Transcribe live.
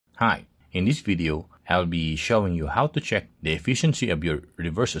Hi, in this video, I'll be showing you how to check the efficiency of your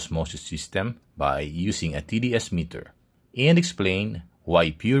reverse osmosis system by using a TDS meter and explain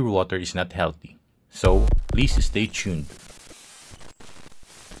why pure water is not healthy. So, please stay tuned.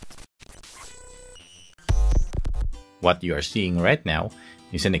 What you are seeing right now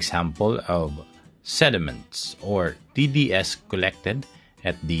is an example of sediments or TDS collected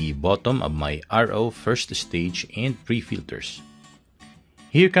at the bottom of my RO first stage and pre-filters.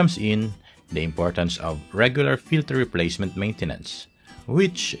 Here comes in the importance of regular filter replacement maintenance,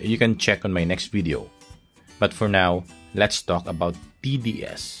 which you can check on my next video. But for now, let's talk about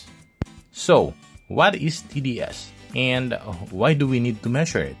TDS. So, what is TDS and why do we need to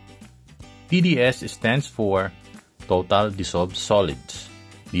measure it? TDS stands for Total Dissolved Solids.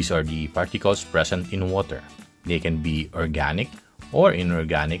 These are the particles present in water. They can be organic or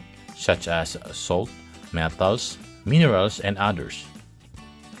inorganic, such as salt, metals, minerals, and others.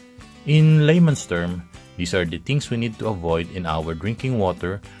 In layman's term, these are the things we need to avoid in our drinking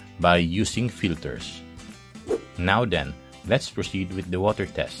water by using filters. Now then, let's proceed with the water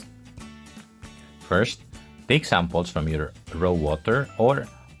test. First, take samples from your raw water or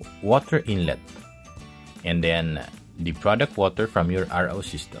water inlet, and then the product water from your RO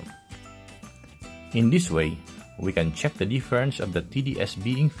system. In this way, we can check the difference of the TDS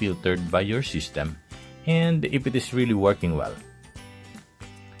being filtered by your system and if it is really working well.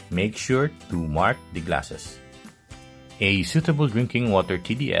 Make sure to mark the glasses. A suitable drinking water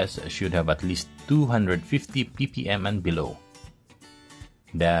TDS should have at least 250 ppm and below.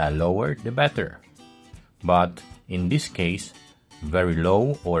 The lower, the better. But in this case, very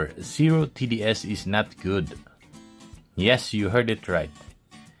low or zero TDS is not good. Yes, you heard it right.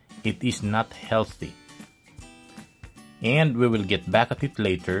 It is not healthy. And we will get back at it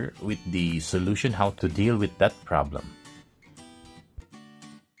later with the solution how to deal with that problem.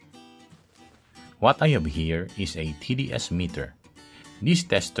 What I have here is a TDS meter. This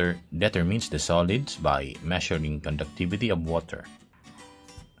tester determines the solids by measuring conductivity of water.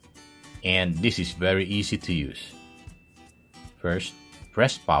 And this is very easy to use. First,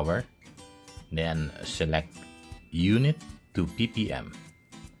 press power, then select unit to ppm.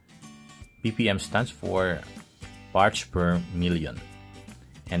 ppm stands for parts per million.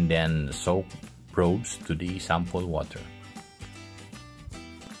 And then soak probes to the sample water.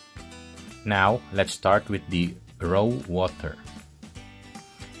 Now, let's start with the raw water.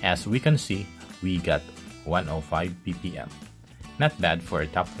 As we can see, we got 105 ppm. Not bad for a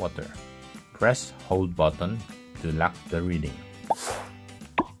tap water. Press hold button to lock the reading.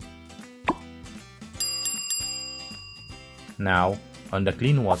 Now, on the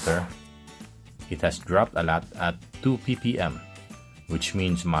clean water, it has dropped a lot at 2 ppm, which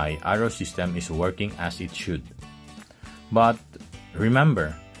means my RO system is working as it should. But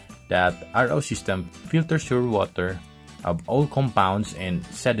remember that RO system filters your water of all compounds and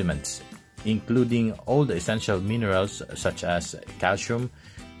sediments, including all the essential minerals such as calcium,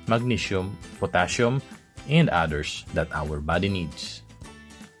 magnesium, potassium, and others that our body needs.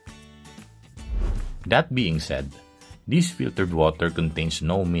 That being said, this filtered water contains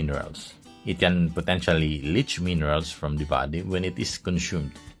no minerals. It can potentially leach minerals from the body when it is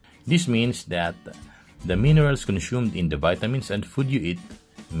consumed. This means that the minerals consumed in the vitamins and food you eat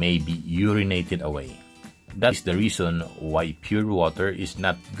may be urinated away. That is the reason why pure water is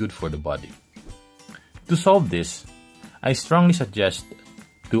not good for the body. To solve this, I strongly suggest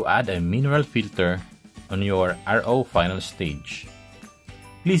to add a mineral filter on your RO final stage.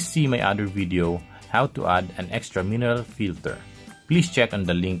 Please see my other video how to add an extra mineral filter. Please check on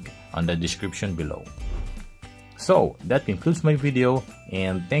the link on the description below. So, that concludes my video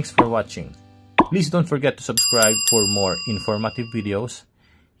and thanks for watching. Please don't forget to subscribe for more informative videos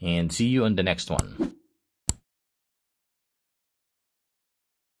and see you on the next one.